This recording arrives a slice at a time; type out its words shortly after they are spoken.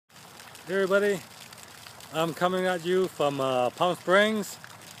Hey everybody, I'm coming at you from Palm Springs,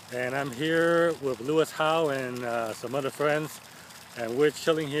 and I'm here with Lewis Howe and some other friends, and we're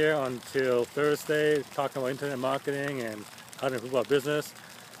chilling here until Thursday talking about internet marketing and how to improve our business.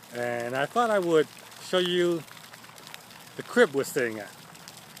 And I thought I would show you the crib we're staying at.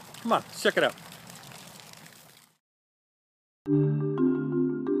 Come on, check it out.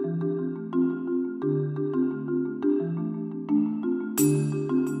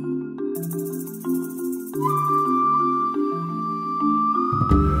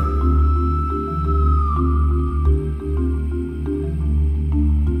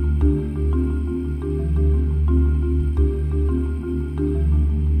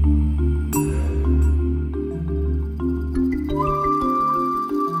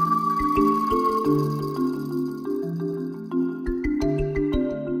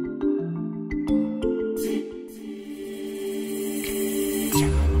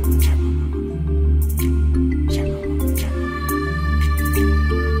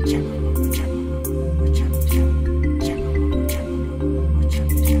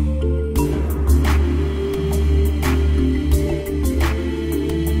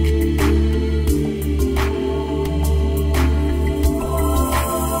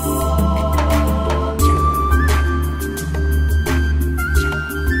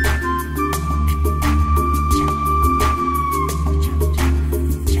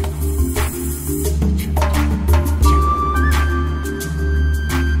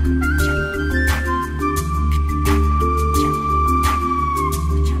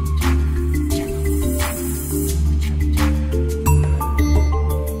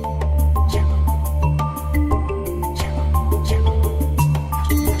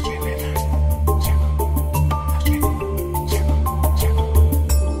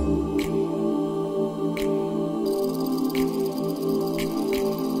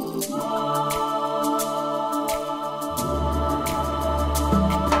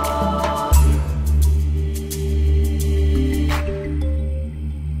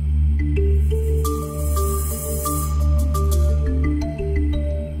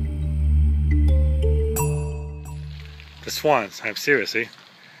 The swans, I'm serious, see?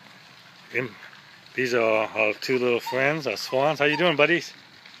 These are our two little friends, our swans. How you doing, buddies?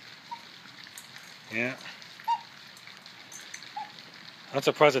 Yeah. I'm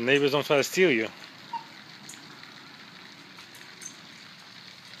surprised the neighbors don't try to steal you.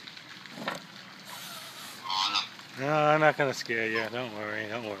 No, I'm not gonna scare you. Don't worry,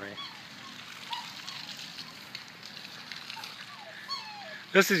 don't worry.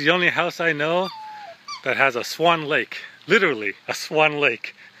 This is the only house I know that has a swan lake. Literally, a swan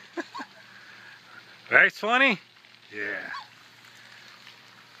lake. Right, Swanee? Yeah.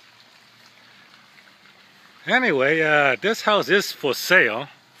 Anyway, this house is for sale.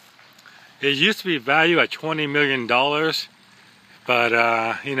 It used to be valued at $20 million, but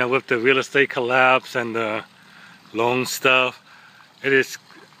you know, with the real estate collapse and the loan stuff, it is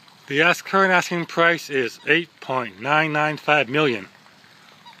the current asking price is $8.995 million.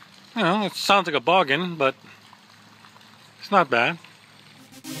 You know, it sounds like a bargain, but it's not bad.